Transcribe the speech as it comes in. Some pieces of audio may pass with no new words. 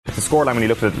the scoreline when you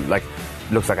looked at it, like,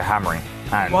 looks like a hammering.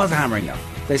 And it was a hammering, though.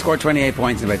 They scored 28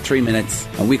 points in about 3 minutes,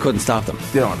 and we couldn't stop them.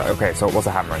 Okay, so it was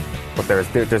a hammering, but there's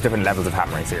different levels of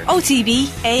hammerings here. OTB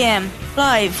AM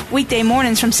live weekday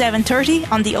mornings from 7:30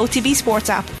 on the OTB Sports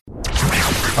app.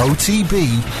 OTB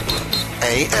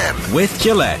AM with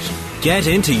Gillette. Get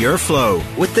into your flow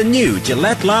with the new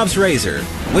Gillette Labs Razor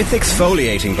with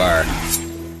exfoliating bar.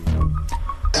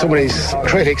 Some of these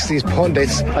critics, these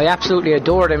pundits, I absolutely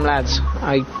adore them lads.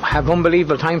 I have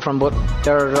unbelievable time from them, but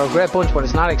they're a great bunch, but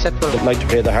it's not acceptable. They'd like to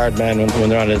play the hard man when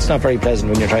they're on it. It's not very pleasant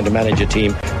when you're trying to manage a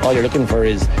team. All you're looking for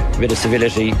is a bit of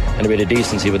civility and a bit of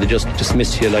decency, but they just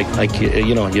dismiss you like you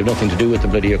have nothing to do with the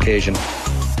bloody occasion.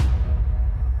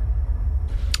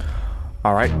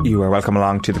 All right, you are welcome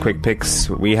along to the Quick Picks.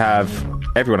 We have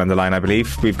everyone on the line, I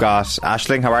believe. We've got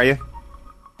Aisling, how are you?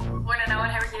 Morning, Owen,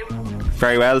 how are you?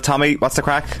 Very well. Tommy, what's the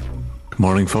crack? Good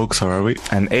morning, folks, how are we?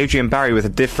 And Adrian Barry with a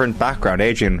different background.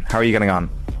 Adrian, how are you getting on?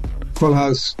 Full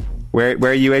house. Where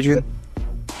are you, Adrian?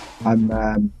 I'm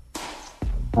on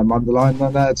the line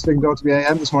on Sligo to be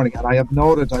AM this morning, and I've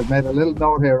made a little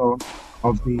note here of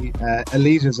the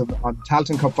elitism on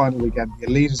Tailteann Cup final weekend, the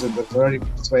elitism that's already been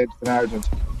persuaded the narrative.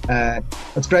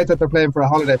 It's great that they're playing for a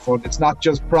holiday fund. It's not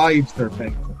just pride they're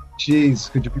playing for. Jeez,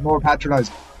 could you be more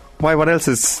patronising? Why? What else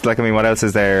is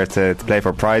there to play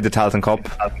for? Pride, the Tailteann Cup.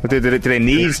 Do they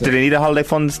need a holiday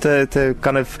fund to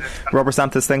kind of rubber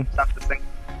stamp this thing?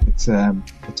 It's a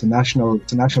national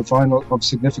final of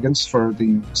significance for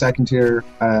the second tier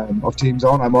of teams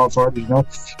on. I'm all for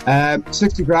it,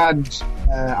 60 grand,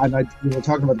 and we were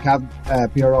talking about the Cavan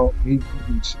PRO. He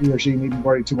or she needn't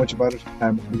worry too much about it.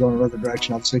 We're going another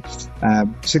direction, obviously.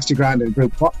 60 grand in a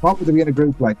group. What would they be in a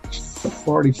group like?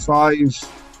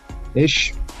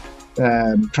 45-ish.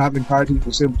 Travelling party,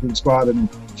 the between squad and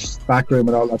backroom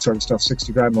and all that sort of stuff.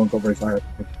 60 grand won't go very far.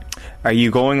 Are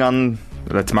you going on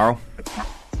tomorrow?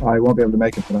 I won't be able to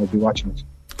make it, but I'll be watching it.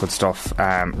 Good stuff.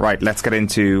 Right, let's get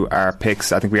into our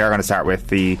picks. I think we are going to start with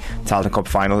the Tailteann Cup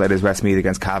final. It is Westmeath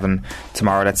against Cavan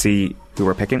tomorrow. Let's see who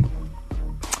we're picking.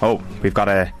 Oh, we've got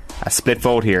a split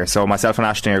vote here. So myself and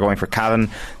Ashton are going for Cavan.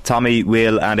 Tommy,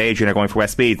 Will and Adrian are going for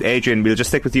Westmeath. Adrian, we'll just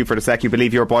stick with you for the sec. You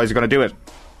believe your boys are going to do it?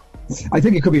 I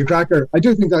think it could be a cracker. I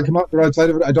do think they'll come out the right side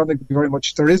of it. I don't think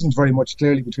there isn't very much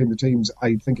clearly between the teams.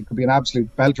 I think it could be an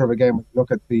absolute belter of a game when you look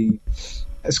at the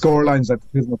score lines that the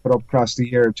two of them have put up across the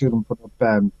year. Two of them put up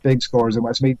big scores. In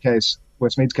Westmeath's case,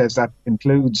 that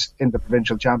includes in the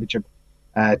provincial championship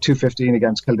 2-15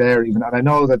 against Kildare even. And I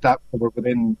know that were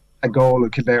within a goal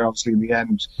of Kildare, obviously, in the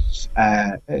end.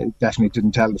 It definitely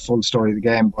didn't tell the full story of the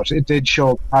game, but it did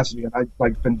show capacity. And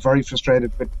I've been very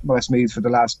frustrated with Westmeath for the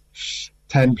last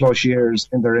 10 plus years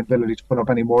in their inability to put up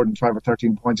any more than 12 or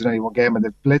 13 points in any one game, and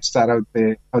they've blitzed that out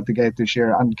the gate this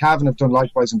year. And Cavan have done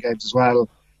likewise in games as well.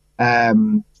 How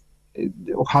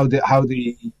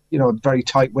the very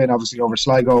tight win obviously over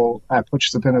Sligo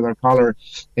pushes the pin of their collar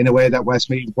in a way that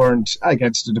Westmeath weren't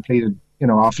against a depleted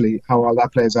Offaly. How all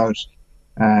that plays out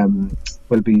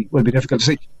will be difficult to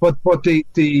see, but will be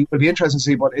interesting to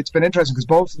see. But it's been interesting because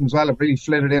both of them as well have really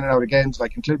flitted in and out of games,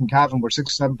 like including Cavan were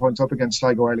 6 or 7 points up against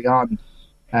Sligo early on,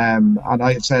 and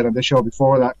I had said on this show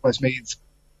before that Westmeath,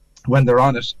 when they're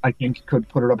on it, I think could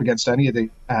put it up against any of the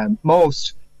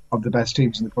most of the best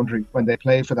teams in the country when they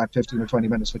play for that 15 or 20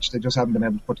 minutes, which they just haven't been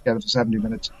able to put together for 70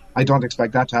 minutes. I don't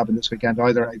expect that to happen this weekend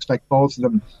either. I expect both of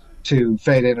them to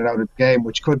fade in and out of the game,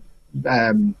 which could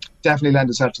definitely lend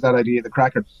itself to that idea of the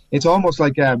cracker. It's almost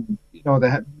like both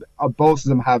of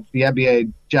them have the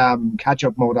NBA Jam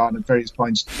catch-up mode on at various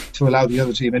points to allow the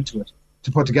other team into it,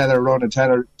 to put together a run in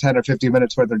 10 or 15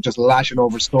 minutes where they're just lashing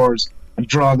over scores and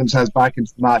drawing themselves back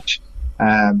into the match.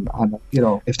 And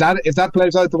if that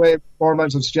plays out the way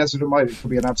Foreman have suggested it might, it could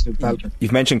be an absolute belter.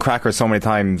 You've mentioned crackers so many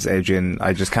times, Adrian.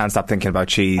 I just can't stop thinking about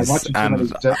cheese. I'm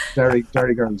watching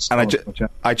dairy girls. And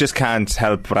I just can't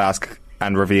help but ask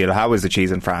and reveal, how is the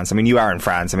cheese in France? I mean, you are in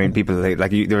France. I mean, people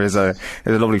like you, there's a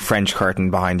lovely French curtain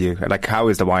behind you. Like, how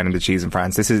is the wine and the cheese in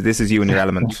France? This is you in your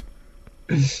element.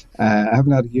 I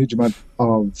haven't had a huge amount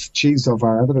of cheese so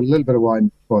far. I've had a little bit of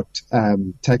wine, but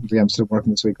technically I'm still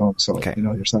working this week on, so okay. You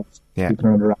know yourself. Yeah. Keeping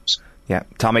it under wraps. Yeah.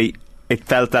 Tommy, it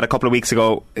felt that a couple of weeks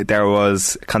ago there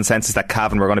was consensus that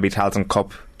Cavan were going to be Tailteann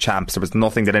Cup champs. There was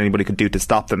nothing that anybody could do to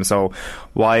stop them. So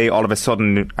why all of a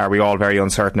sudden are we all very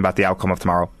uncertain about the outcome of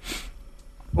tomorrow?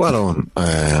 Well,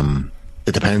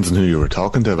 it depends on who you were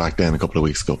talking to back then a couple of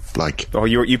weeks ago.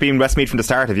 You've been Westmeath from the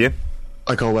start, have you?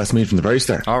 I call Westmeath from the very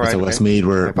start. All right, so okay. Westmeath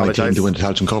were my team to win the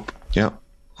Tailteann Cup. Yeah,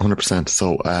 100%.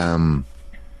 So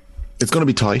it's going to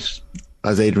be tight.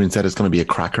 As Adrian said, it's going to be a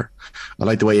cracker. I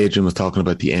like the way Adrian was talking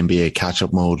about the NBA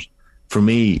catch-up mode. For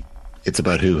me, it's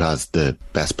about who has the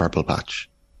best purple patch.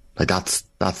 Like that's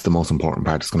the most important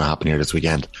part that's going to happen here this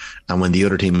weekend. And when the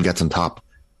other team gets on top,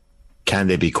 can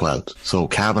they be quelled? So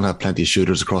Cavan have plenty of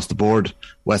shooters across the board.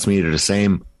 Westmeath are the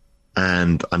same.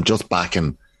 And I'm just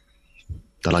backing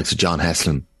the likes of John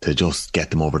Heslin to just get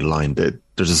them over the line.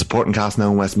 There's a supporting cast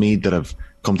now in Westmeath that have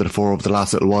come to the fore over the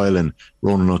last little while, and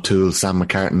Ronan O'Toole, Sam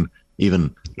McCartan,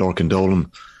 even Lorcan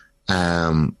Dolan.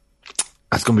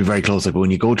 That's going to be very close. But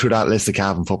when you go through that list of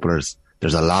Cavan footballers,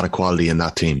 there's a lot of quality in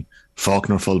that team.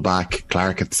 Faulkner full back,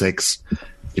 Clark at 6.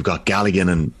 You've got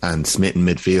Galligan and Smith in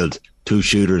midfield. 2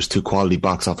 shooters, 2 quality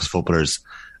box office footballers.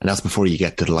 And that's before you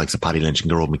get to the likes of Paddy Lynch and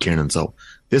Gerard McKiernan. So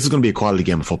this is going to be a quality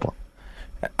game of football.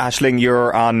 Aisling,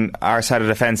 you're on our side of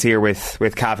the fence here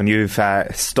with Cavan. You've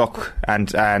stuck,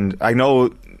 and I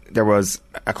know there was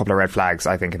a couple of red flags,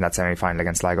 I think, in that semi-final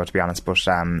against Sligo, to be honest, but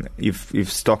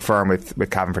you've stuck firm with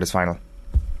Cavan for this final.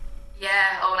 Yeah,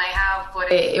 and I have,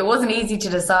 but it wasn't easy to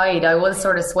decide. I was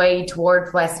sort of swayed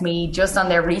towards Westmeath just on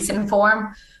their recent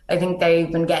form. I think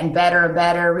they've been getting better and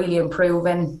better, really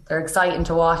improving. They're exciting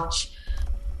to watch.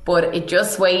 But it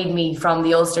just swayed me from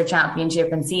the Ulster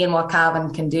Championship and seeing what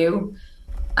Cavan can do.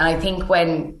 And I think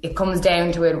when it comes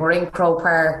down to it, we're in Croke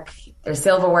Park, there's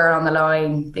silverware on the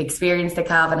line, the experience that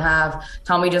Cavan have.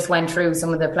 Tommy just went through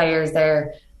some of the players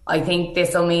there. I think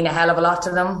this will mean a hell of a lot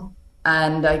to them.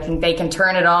 And I think they can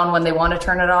turn it on when they want to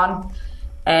turn it on.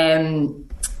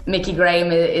 Mickey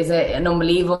Graham is an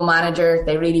unbelievable manager.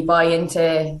 They really buy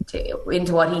into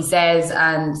what he says,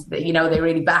 and they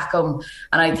really back him.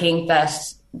 And I think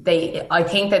that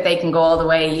they can go all the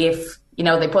way if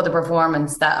they put the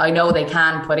performance that I know they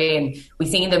can put in. We've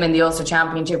seen them in the Ulster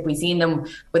Championship. We've seen them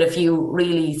with a few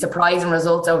really surprising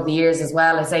results over the years as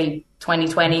well. I say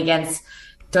 2020 against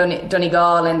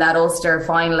Donegal in that Ulster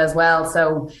final as well.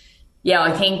 So yeah,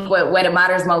 I think when it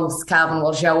matters most, Cavan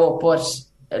will show up. But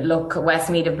look,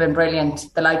 Westmeath have been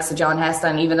brilliant. The likes of John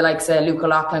Heston, even the likes of Luke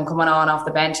O'Loughlin coming on off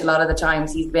the bench a lot of the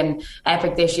times. He's been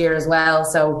epic this year as well.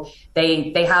 So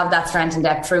they have that strength and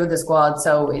depth through the squad.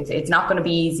 So it's not going to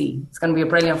be easy. It's going to be a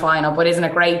brilliant final. But isn't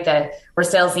it great that we're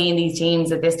still seeing these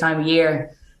teams at this time of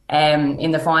year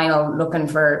in the final looking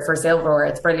for silverware?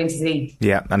 It's brilliant to see.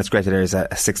 Yeah, and it's great that there's a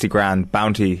 60 grand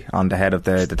bounty on the head of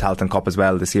the Tailteann Cup as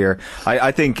well this year.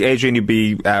 I think, Adrian, you'd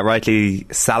be rightly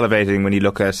salivating when you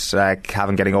look at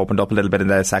Cavan getting opened up a little bit in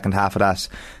the second half of that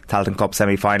Tailteann Cup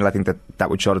semi-final. I think that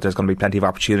would show that there's going to be plenty of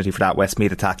opportunity for that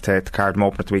Westmeath attack to card them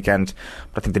open at the weekend.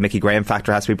 But I think the Mickey Graham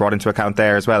factor has to be brought into account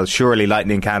there as well. Surely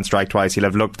lightning can't strike twice. He'll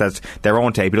have looked at their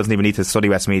own tape. He doesn't even need to study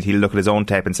Westmeath. He'll look at his own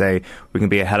tape and say, we can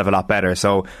be a hell of a lot better.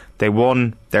 So they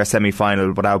won their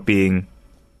semi-final without being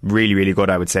really, really good,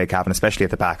 I would say, Cavan, especially at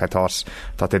the back. I thought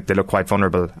they looked quite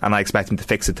vulnerable, and I expect them to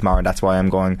fix it tomorrow, and that's why I'm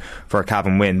going for a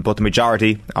Cavan win. But the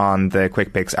majority on the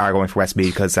quick picks are going for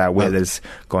Westmeath, because Will is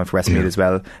going for Westmeath as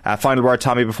well. Final word,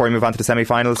 Tommy, before we move on to the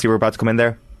semi-finals. You were about to come in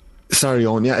there. Sorry,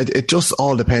 Owen. Yeah, it just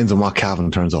all depends on what Cavan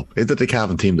turns up. Is it the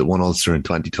Cavan team that won Ulster in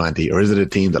 2020, or is it a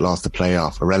team that lost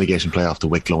a relegation playoff to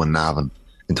Wicklow and Navan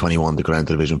in 21 to go down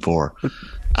to Division 4?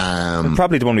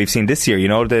 Probably the one we've seen this year,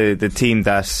 the team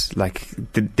that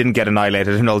didn't get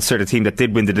annihilated in Ulster, the team that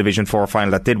did win the Division 4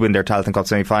 final, that did win their Tailteann Cup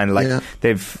semi-final.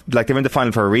 They're in the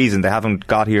final for a reason. They haven't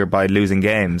got here by losing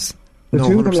games. No,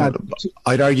 100%.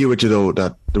 I'd argue with you though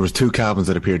that there was 2 Cavans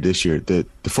that appeared this year. The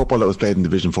football that was played in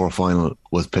Division 4 final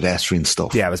was pedestrian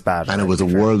stuff. Yeah, it was bad. And it was a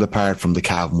world apart from the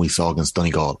Cavan we saw against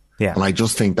Donegal. Yeah. And I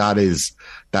just think that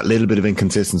little bit of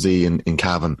inconsistency in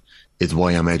Cavan is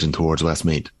why I'm edging towards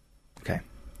Westmeath. Okay.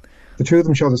 The two of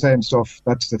them show the same stuff.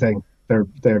 That's the thing.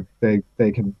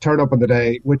 They can turn up on the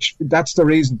day, which that's the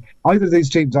reason. Either of these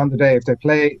teams on the day, if they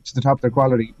play to the top of their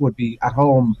quality, would be at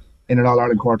home in an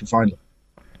All-Ireland quarter final.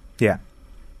 Yeah.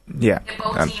 If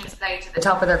both teams play to the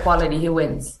top of their quality, who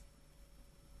wins?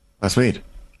 Westmeath.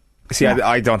 See, yeah.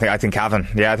 I think Cavan.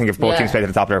 Yeah, I think if both teams play to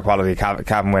the top of their quality,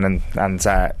 Cavan win, and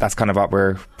that's kind of what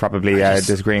we're probably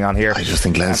disagreeing on here. I just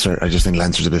think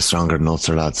Leinster's a bit stronger than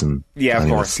Ulster, lads. And yeah, of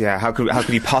course. Yeah, how could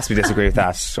you possibly disagree with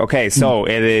that? Okay, so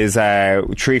it is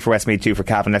 3 for Westmeath, 2 for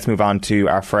Cavan. Let's move on to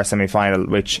our first semi-final,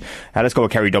 which let's go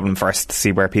with Kerry Dublin first to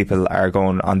see where people are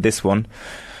going on this one.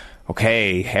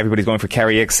 Okay, everybody's going for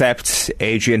Kerry except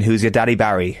Adrian, who's your daddy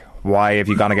Barry. Why have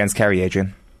you gone against Kerry,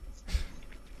 Adrian?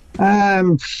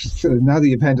 Now that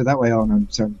you painted that way on, I'm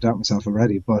starting to doubt myself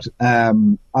already. But there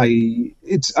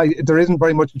isn't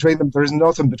very much between them. There is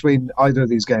nothing between either of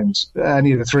these games,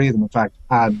 any of the 3 of them, in fact.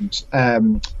 And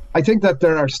I think that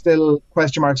there are still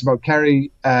question marks about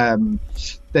Kerry.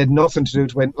 They had nothing to do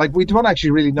to win. Like, we don't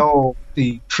actually really know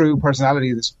the true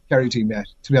personality of this Kerry team yet,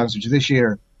 to be honest with you. This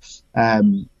year, they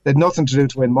had nothing to do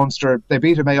to win Munster. They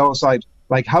beat a Mayo side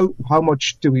Like, how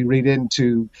much do we read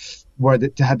into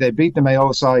had they beaten the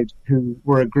Mayo side, who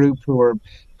were a group who were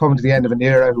coming to the end of an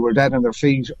era, who were dead on their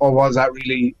feet, or was that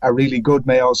really a really good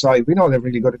Mayo side? We know they're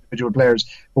really good individual players,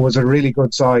 but was it a really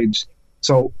good side?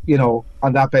 So,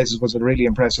 on that basis, was it a really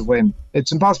impressive win?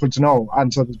 It's impossible to know,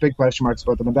 and so there's big question marks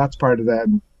about them, and that's part of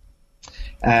them.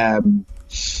 I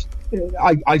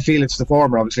feel it's the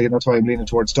former, obviously, and that's why I'm leaning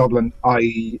towards Dublin.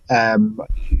 They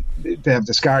have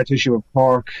the scar tissue of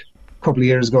Cork a couple of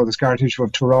years ago, the scar tissue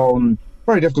of Tyrone.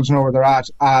 Very difficult to know where they're at.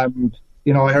 I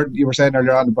heard you were saying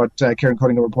earlier on about Kieran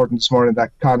Cunningham reporting this morning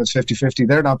that Con is 50-50.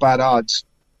 They're not bad odds,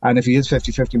 and if he is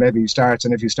 50-50, maybe he starts,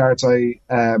 and if he starts, I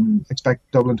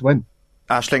expect Dublin to win.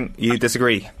 Aisling, you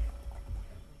disagree?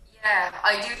 Yeah,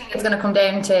 I do think it's going to come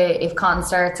down to if Con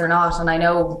starts or not, and I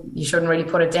know you shouldn't really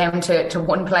put it down to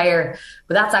one player,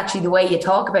 but that's actually the way you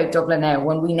talk about Dublin now,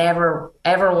 when we never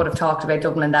ever would have talked about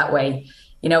Dublin that way.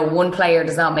 One player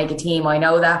does not make a team, I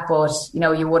know that, but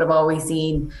you would have always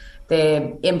seen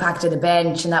the impact of the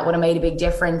bench, and that would have made a big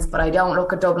difference, but I don't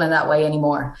look at Dublin that way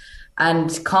anymore.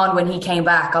 And Con, when he came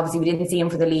back, obviously we didn't see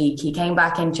him for the league. He came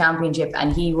back in Championship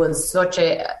and he was such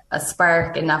a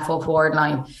spark in that full forward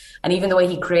line. And even the way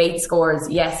he creates scores,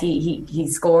 yes, he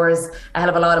scores a hell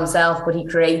of a lot himself, but he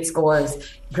creates scores.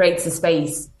 He creates the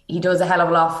space. He does a hell of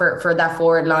a lot for that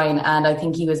forward line. And I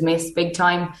think he was missed big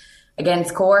time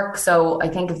against Cork. So I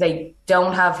think if they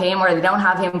don't have him, or they don't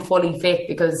have him fully fit,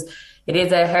 because it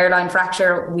is a hairline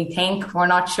fracture, we think, we're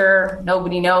not sure,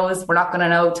 nobody knows, we're not going to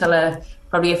know till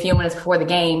probably a few minutes before the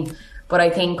game. But I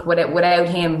think without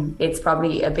him, it's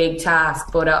probably a big task.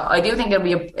 But I do think it'll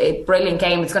be a brilliant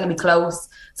game. It's going to be close.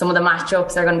 Some of the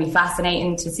matchups are going to be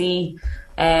fascinating to see.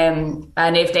 And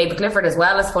if David Clifford as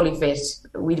well is fully fit,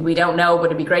 we don't know, but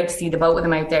it'd be great to see the both of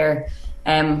them out there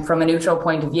from a neutral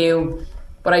point of view.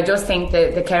 But I just think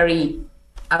that the Kerry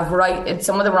have righted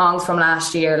some of the wrongs from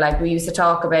last year. Like, we used to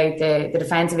talk about the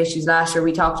defensive issues last year.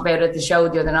 We talked about it at the show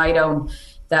the other night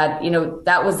that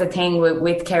that was the thing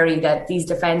with Kerry, that these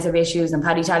defensive issues, and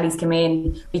Paddy Tally's come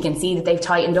in, we can see that they've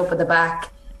tightened up at the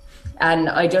back, and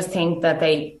I just think that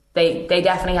they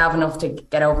definitely have enough to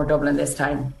get over Dublin this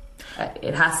time.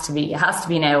 It has to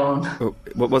be now on.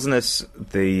 Wasn't it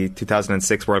the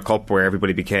 2006 World Cup where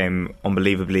everybody became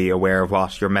unbelievably aware of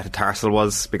what your metatarsal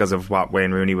was because of what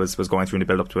Wayne Rooney was going through in the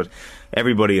build up to it?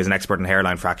 Everybody is an expert in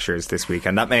hairline fractures this week,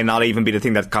 and that may not even be the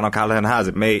thing that Conor O'Callaghan has.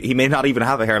 He may not even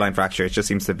have a hairline fracture. It just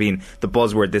seems to have been the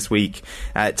buzzword this week.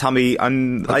 Tommy,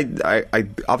 I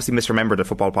obviously misremembered the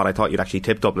football pod. I thought you'd actually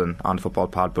tip Dublin on the football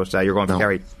pod, but you're going for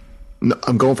Kerry. No,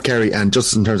 I'm going for Kerry, and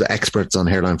just in terms of experts on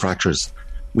hairline fractures,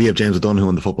 we have James O'Donoghue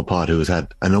on the football pod, who has had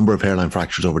a number of hairline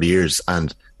fractures over the years.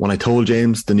 And when I told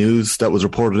James the news that was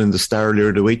reported in the Star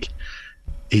earlier the week,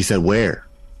 he said, where?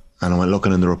 And I went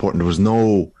looking in the report, and there was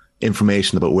no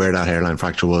information about where that hairline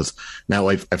fracture was. Now,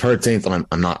 I've heard saying, and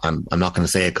I'm not going to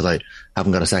say it because I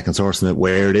haven't got a second source in it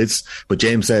where it is. But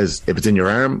James says if it's in your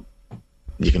arm,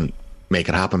 you can make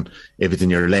it happen. If it's in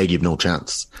your leg, you've no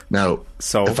chance. Now,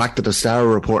 the fact that the Star are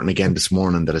reporting again this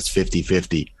morning that it's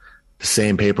 50-50, the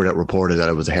same paper that reported that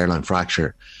it was a hairline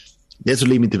fracture, this would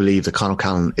lead me to believe that Conor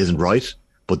O'Callaghan isn't right,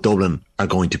 but Dublin are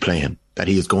going to play him, that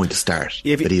he is going to start,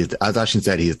 that he is, as Aisling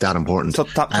said, he is that important. So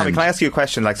Tommy, can I ask you a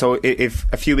question? If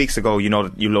a few weeks ago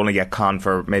you'll only get Con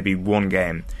for maybe one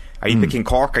game, are you picking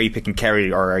Cork, are you picking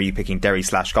Kerry, or are you picking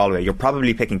Derry/Galway? You're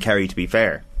probably picking Kerry, to be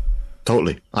fair.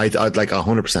 Totally. I'd like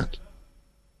 100%.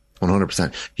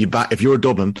 If you're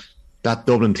Dublin, that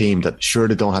Dublin team that sure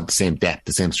they don't have the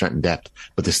same strength and depth,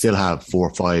 but they still have 4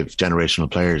 or 5 generational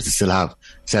players. They still have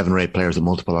 7 or 8 players with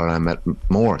multiple All-Ireland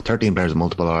 13 players with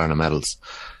multiple All-Ireland medals.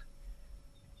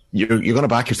 You're going to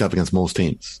back yourself against most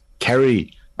teams.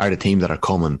 Kerry are the team that are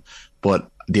coming,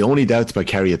 but the only doubts about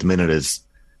Kerry at the minute is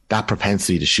that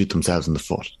propensity to shoot themselves in the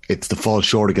foot. It's to fall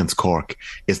short against Cork.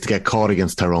 It's to get caught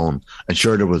against Tyrone. And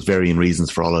sure, there was varying reasons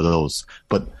for all of those,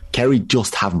 but Kerry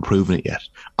just haven't proven it yet.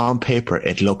 On paper,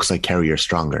 it looks like Kerry are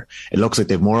stronger. It looks like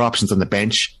they have more options on the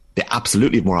bench. They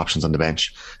absolutely have more options on the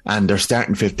bench. And their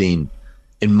starting 15,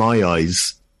 in my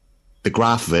eyes, the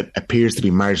graph of it appears to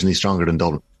be marginally stronger than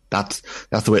Dublin. That's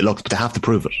the way it looks, but they have to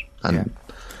prove it. And,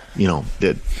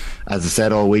 as I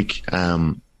said all week,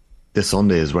 this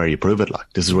Sunday is where you prove it.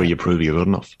 This is where you prove you're good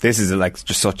enough. This is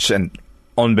just such an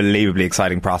unbelievably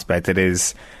exciting prospect. It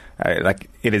is like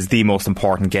it is the most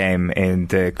important game in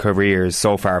the careers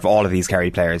so far of all of these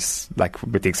Kerry players, like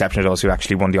with the exception of those who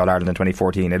actually won the All-Ireland in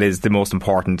 2014. It is the most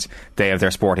important day of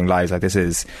their sporting lives. Like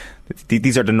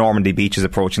these are the Normandy beaches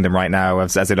approaching them right now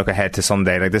as they look ahead to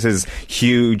Sunday. Like this is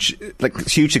huge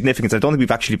significance. I don't think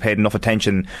we've actually paid enough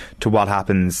attention to what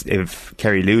happens if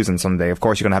Kerry lose on Sunday. Of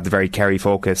course you're going to have the very Kerry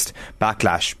focused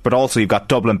backlash, but also you've got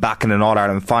Dublin back in an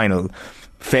All-Ireland final,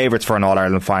 favourites for an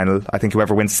All-Ireland final. I think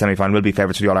whoever wins the semi-final will be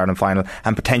favourites for the All-Ireland final,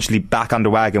 and potentially back on the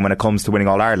wagon when it comes to winning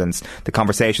All-Irelands. The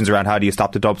conversations around how do you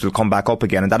stop the Dubs will come back up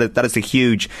again, and that is the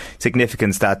huge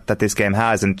significance that this game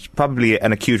has, and probably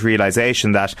an acute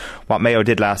realisation that what Mayo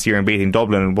did last year in beating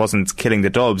Dublin wasn't killing the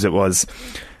Dubs, it was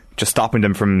just stopping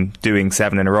them from doing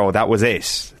 7 in a row. That was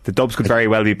it. The Dubs could very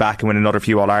well be back and win another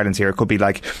few All-Irelands here. It could be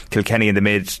like Kilkenny in the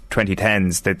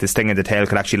mid-2010s. That the sting in the tail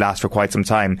could actually last for quite some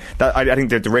time. I think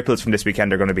that the ripples from this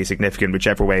weekend are going to be significant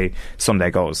whichever way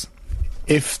Sunday goes.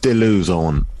 If they lose,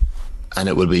 Owen, and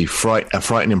it will be a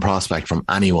frightening prospect from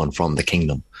anyone from the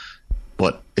kingdom,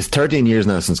 but it's 13 years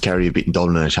now since Kerry have beaten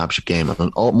Dublin in a championship game,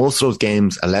 and most of those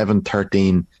games, 11,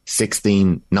 13,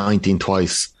 16, 19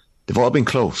 twice, they've all been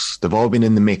close. They've all been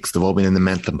in the mix. They've all been in the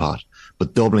melting pot.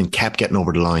 But Dublin kept getting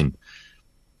over the line.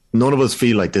 None of us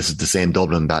feel like this is the same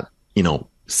Dublin that,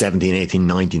 17, 18,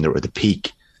 19, that were at the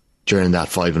peak during that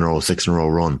 5 in a row, 6 in a row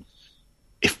run.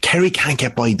 If Kerry can't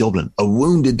get by Dublin, a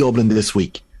wounded Dublin this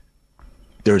week,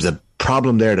 there's a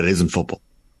problem there that isn't football.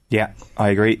 Yeah, I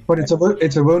agree. But it's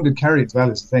a wounded Kerry as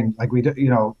well, is the thing. Like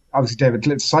obviously David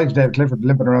Clifford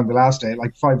limping around the last day,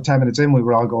 like 5-10 minutes in, we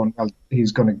were all going, well, he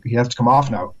has to come off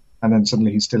now. And then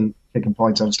suddenly he's still kicking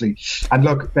points, obviously. And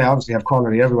look, they obviously have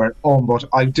quality everywhere. But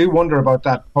I do wonder about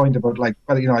that point about, like,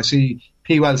 whether, I see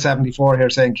P-Well74 here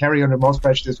saying Kerry under most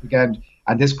pressure this weekend,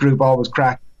 and this group always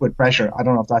crack with pressure. I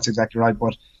don't know if that's exactly right,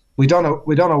 but we don't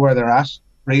know where they're at,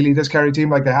 really, this Kerry team.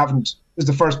 Like, this is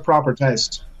the first proper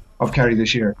test of Kerry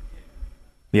this year.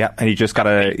 Yeah, and you just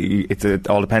gotta. It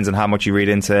all depends on how much you read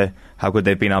into how good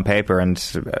they've been on paper and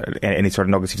any sort of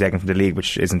nuggets you've taken from the league,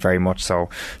 which isn't very much. So,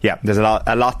 yeah, there's a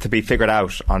lot to be figured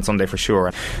out on Sunday for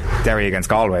sure. Derry against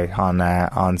Galway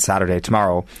on Saturday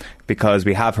tomorrow, because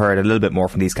we have heard a little bit more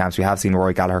from these camps. We have seen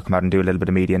Rory Gallagher come out and do a little bit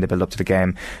of media in the build up to the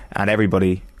game, and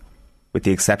everybody, with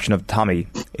the exception of Tommy,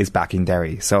 is backing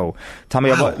Derry. So, Tommy,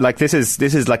 wow. This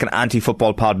is like an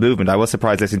anti-football pod movement. I was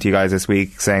surprised listening to you guys this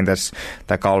week saying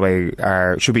that Galway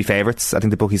should be favourites. I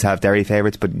think the bookies have Derry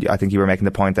favourites, but I think you were making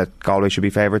the point that Galway should be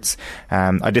favourites.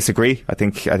 I disagree. I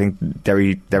think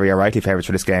Derry are rightly favourites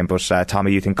for this game. But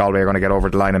Tommy, you think Galway are going to get over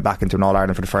the line and back into an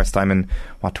All-Ireland for the first time in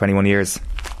 21 years?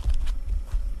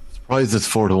 Surprised it's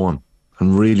 4-1.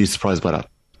 I'm really surprised by that.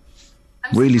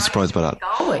 Really surprised by that.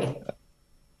 Galway.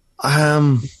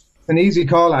 An easy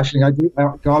call, actually.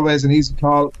 Galway is an easy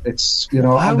call. It's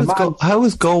how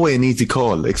is Galway an easy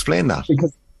call? Explain that.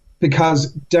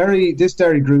 Because this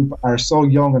Derry group are so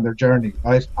young in their journey,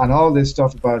 right? And all this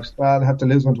stuff about they have to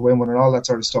lose one to win one and all that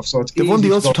sort of stuff. So they've won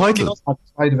the Ulster title on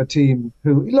the side of a team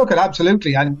who look at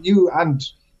absolutely. And you and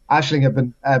Aisling have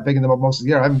been bigging them up most of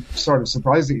the year. I'm sort of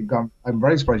surprised that you've gone. I'm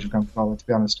very surprised you've gone for Galway, to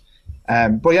be honest.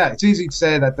 But yeah, it's easy to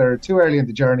say that they're too early in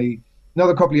the journey.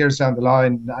 Another couple of years down the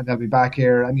line, and they'll be back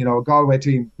here. And, a Galway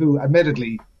team who,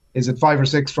 admittedly, is at 5 or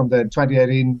 6 from the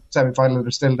 2018 semi-final that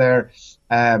are still there.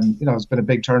 It's been a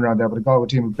big turnaround there, but a Galway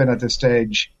team who've been at this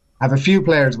stage have a few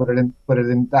players with it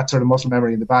in that sort of muscle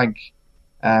memory in the bank.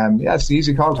 It's the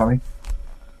easy call, Tommy.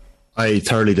 I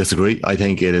thoroughly disagree. I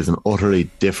think it is an utterly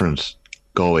different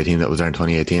Galway team that was there in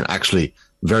 2018. Actually,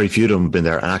 very few of them have been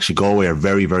there, and actually Galway are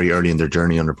very, very early in their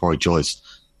journey under Pádraig Joyce.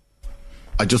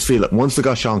 I just feel that once they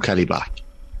got Sean Kelly back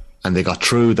and they got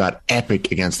through that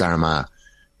epic against Armagh,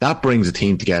 that brings a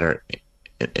team together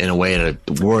in a way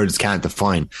that words can't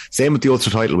define. Same with the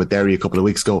Ulster title with Derry a couple of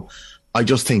weeks ago. I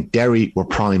just think Derry were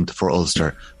primed for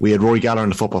Ulster. We had Rory Gallagher on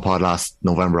the football pod last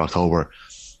November, October,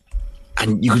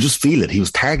 and you could just feel it. He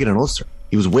was targeting Ulster.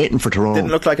 He was waiting for Tyrone. Didn't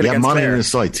look like it against Clare. He had money in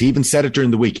his sights. He even said it during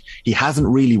the week. He hasn't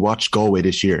really watched Galway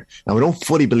this year. Now, I don't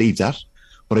fully believe that,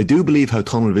 but I do believe how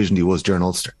tunnel visioned he was during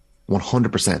Ulster.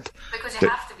 100%. Because you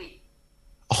have to be.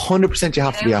 100% you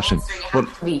have to be,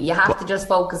 Aisling. You have to just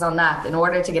focus on that in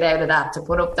order to get out of that, to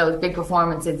put up those big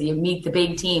performances. You meet the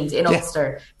big teams in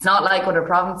Ulster. It's not like other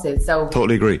provinces. So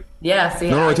totally agree. Yeah.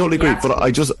 So I totally agree. But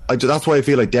I just that's why I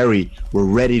feel like Derry were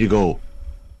ready to go,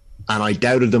 and I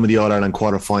doubted them in the All-Ireland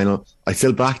quarter-final. I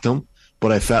still backed them,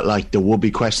 but I felt like there would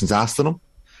be questions asked of them.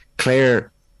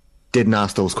 Clare didn't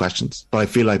ask those questions, but I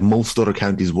feel like most other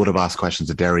counties would have asked questions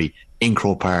of Derry in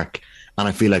Croke Park, and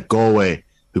I feel like Galway,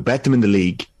 who bet them in the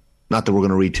league, not that we're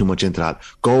going to read too much into that,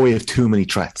 Galway have too many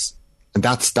threats, and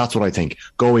that's what I think.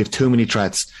 Galway have too many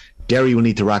threats. Derry will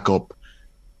need to rack up.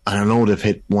 And I know they've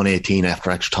hit 118 after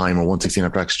extra time or 116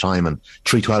 after extra time and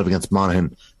 312 against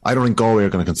Monaghan. I don't think Galway are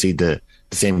going to concede the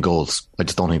same goals. I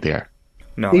just don't think they are.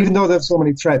 No. Even though they have so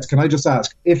many threats, can I just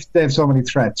ask, if they have so many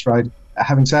threats, right,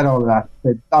 having said all of that,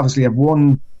 they obviously have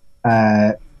one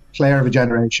player of a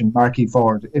generation, Marquis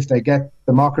Ford. If they get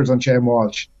the mockers on Shane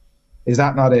Walsh, is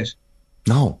that not it?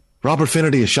 No. Robert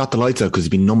Finnerty has shot the lights out because he's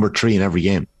been number 3 in every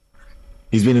game.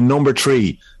 He's been a number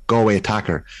 3 Galway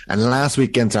attacker. And last week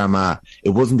against Armagh,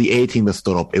 it wasn't the A team that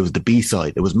stood up, it was the B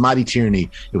side. It was Matty Tierney,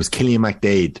 it was Killian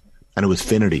McDade, and it was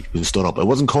Finnerty who stood up. It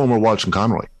wasn't Comer, Walsh and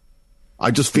Conroy.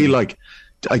 I just feel like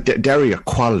Derry are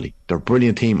quality. They're a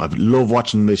brilliant team. I've loved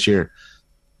watching them this year.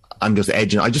 I'm just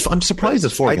edging. I'm surprised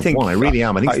it's 4 against 1. I really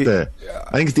am. I think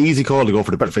it's the easy call to go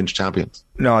for the Finch champions.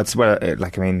 No, it's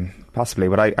possibly,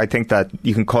 but I think that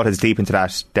you can cut as deep into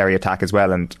that Derry attack as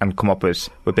well and come up with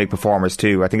big performers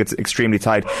too. I think it's extremely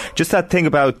tight. Just that thing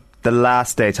about the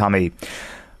last day, Tommy.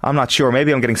 I'm not sure.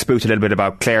 Maybe I'm getting spooked a little bit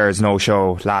about Clare's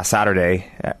no-show last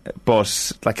Saturday.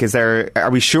 But, are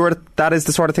we sure that is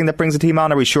the sort of thing that brings the team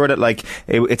on? Are we sure that,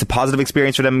 it's a positive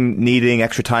experience for them needing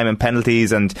extra time and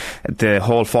penalties and the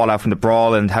whole fallout from the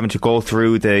brawl and having to go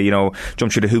through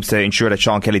jump through the hoops to ensure that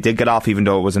Sean Kelly did get off, even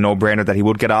though it was a no-brainer that he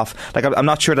would get off? I'm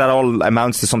not sure that all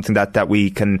amounts to something that we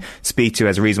can speak to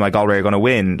as a reason why Galway are going to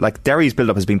win. Derry's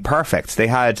build-up has been perfect. They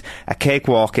had a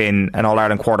cakewalk in an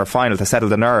All-Ireland quarter-final to settle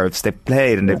the nerves. They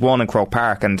played and they've won in Croke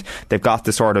Park, and they've got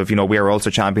the sort of, we're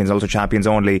Ulster champions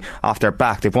only off their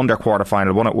back. They've won their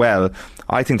quarter-final, won it well.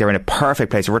 I think they're in a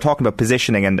perfect place. If we're talking about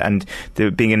positioning and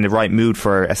being in the right mood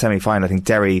for a semi-final, I think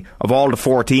Derry, of all the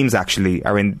 4 teams actually,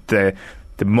 are in the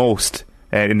most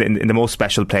in the most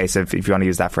special place, if you want to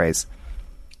use that phrase.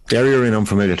 Derry are in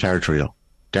unfamiliar territory though.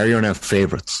 Derry are now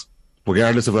favourites,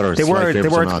 regardless of whether it's they were at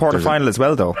the quarter-final as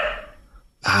well though.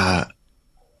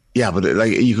 Yeah, but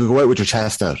you could go out with your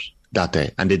chest out that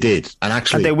day, and they did, and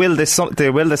actually, and they will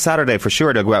this Saturday for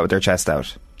sure. They'll go out with their chest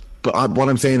out. But what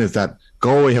I'm saying is that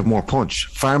Galway have more punch,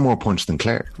 far more punch than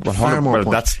Clare. Far more punch.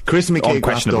 That's Christy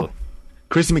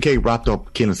McKay wrapped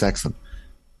up Keelan Sexton.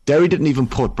 Derry didn't even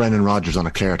put Brendan Rodgers on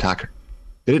a Clare attacker.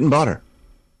 They didn't bother.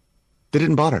 They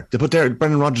put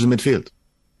Brendan Rodgers in midfield.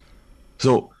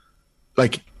 So,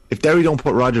 if Derry don't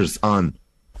put Rodgers on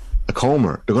a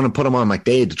Comer, they're going to put him on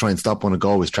McDade to try and stop one of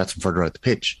Galway's threats from further out the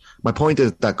pitch. My point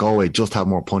is that Galway just have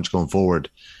more punch going forward,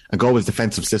 and Galway's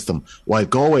defensive system, while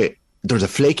Galway, there's a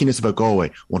flakiness about Galway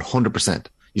 100%.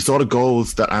 You saw the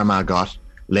goals that Armagh got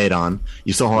laid on.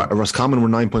 You saw how Roscommon were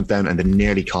 9 points down and they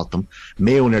nearly caught them.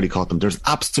 Mayo nearly caught them. There's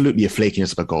absolutely a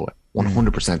flakiness about Galway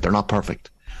 100%. They're not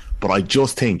perfect, but I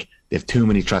just think they have too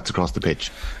many threats across the pitch.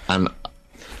 And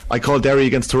I called Derry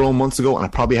against Tyrone months ago, and I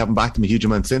probably haven't backed them a huge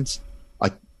amount since.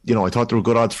 I thought they were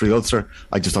good odds for the Ulster.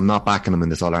 I'm not backing them in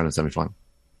this All-Ireland semi-final.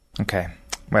 Okay.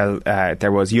 Well,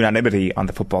 there was unanimity on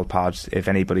the football pod. If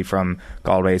anybody from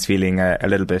Galway is feeling a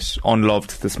little bit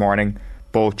unloved this morning,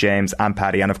 both James and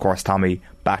Paddy, and of course Tommy,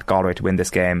 backed Galway to win this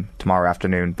game tomorrow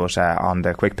afternoon. But on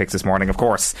the quick picks this morning, of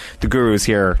course, the gurus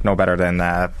here know better than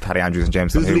Paddy Andrews and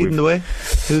James. Who's leading the way?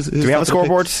 Do we have a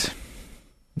scoreboard?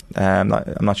 I'm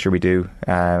not sure we do.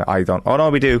 I don't. Oh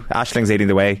no, we do. Ashling's leading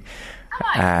the way,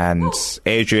 and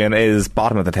Adrian is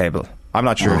bottom of the table. I'm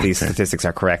not sure if these statistics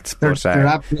are correct, they're but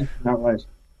absolutely not right.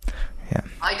 Yeah.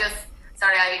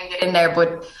 Sorry I didn't get in there,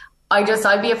 but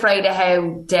I'd be afraid of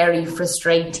how Derry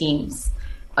frustrate teams.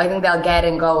 I think they'll get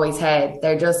in Galway's head.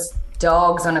 They're just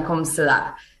dogs when it comes to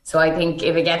that. So I think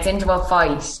if it gets into a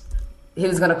fight,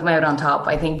 who's going to come out on top?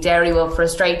 I think Derry will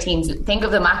frustrate teams. Think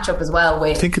of the matchup as well.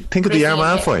 With think of the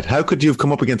Armagh fight. How could you have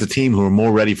come up against a team who are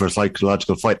more ready for a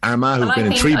psychological fight? Armagh, who've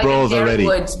been in 3 brawls already,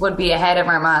 would be ahead of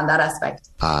Armagh in that aspect.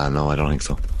 No, I don't think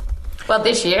so. Well,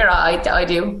 this year I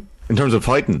do. In terms of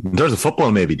fighting, in terms of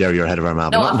football, maybe Derry are ahead of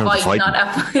Armagh. No, but not in terms of fighting. Not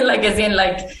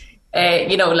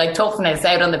as in toughness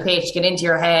out on the pitch, get into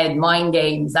your head, mind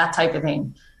games, that type of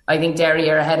thing. I think Derry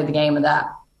are ahead of the game in that.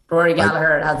 Rory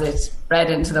Gallagher has it bred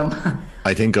into them.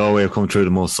 I think Galway have come through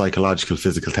the most psychological,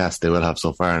 physical test they will have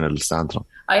so far, and it'll stand to them.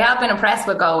 I have been impressed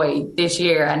with Galway this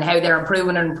year and how they're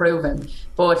improving.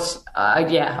 But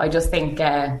I just think,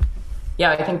 I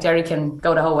think Derry can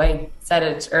go the whole way. Said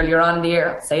it earlier on in the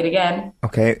year. I'll say it again.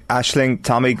 Okay, Aisling,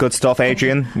 Tommy, good stuff.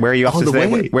 Adrian, where are you off to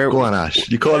today? Go on, Ash.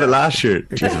 You called it last year.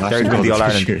 Derry's going to the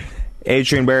All-Ireland.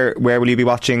 Adrian, where will you be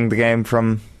watching the game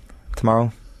from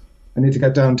tomorrow? I need to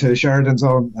get down to Sheridan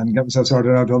Zone and get myself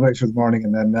sorted out all right for the morning,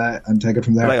 and then and take it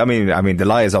from there. I mean, the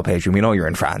lie is up, Adrian. We know you're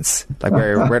in France.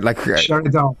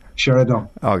 Sheridan.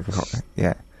 Oh,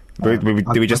 yeah.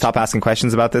 Do we just stop asking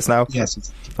questions about this now?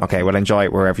 Yes. Okay, well, enjoy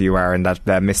it wherever you are in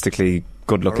that mystically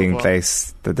good looking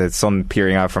place. The sun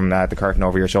peering out from the curtain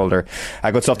over your shoulder.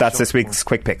 Good stuff. That's this week's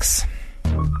Quick Picks.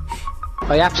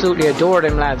 I absolutely adore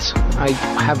them lads. I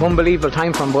have unbelievable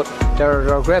time for them, but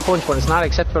they're a great bunch, but it's not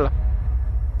acceptable.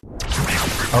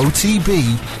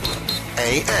 OTB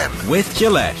AM. With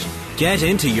Gillette. Get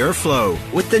into your flow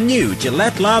with the new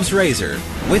Gillette Labs Razor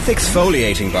with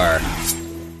exfoliating bar.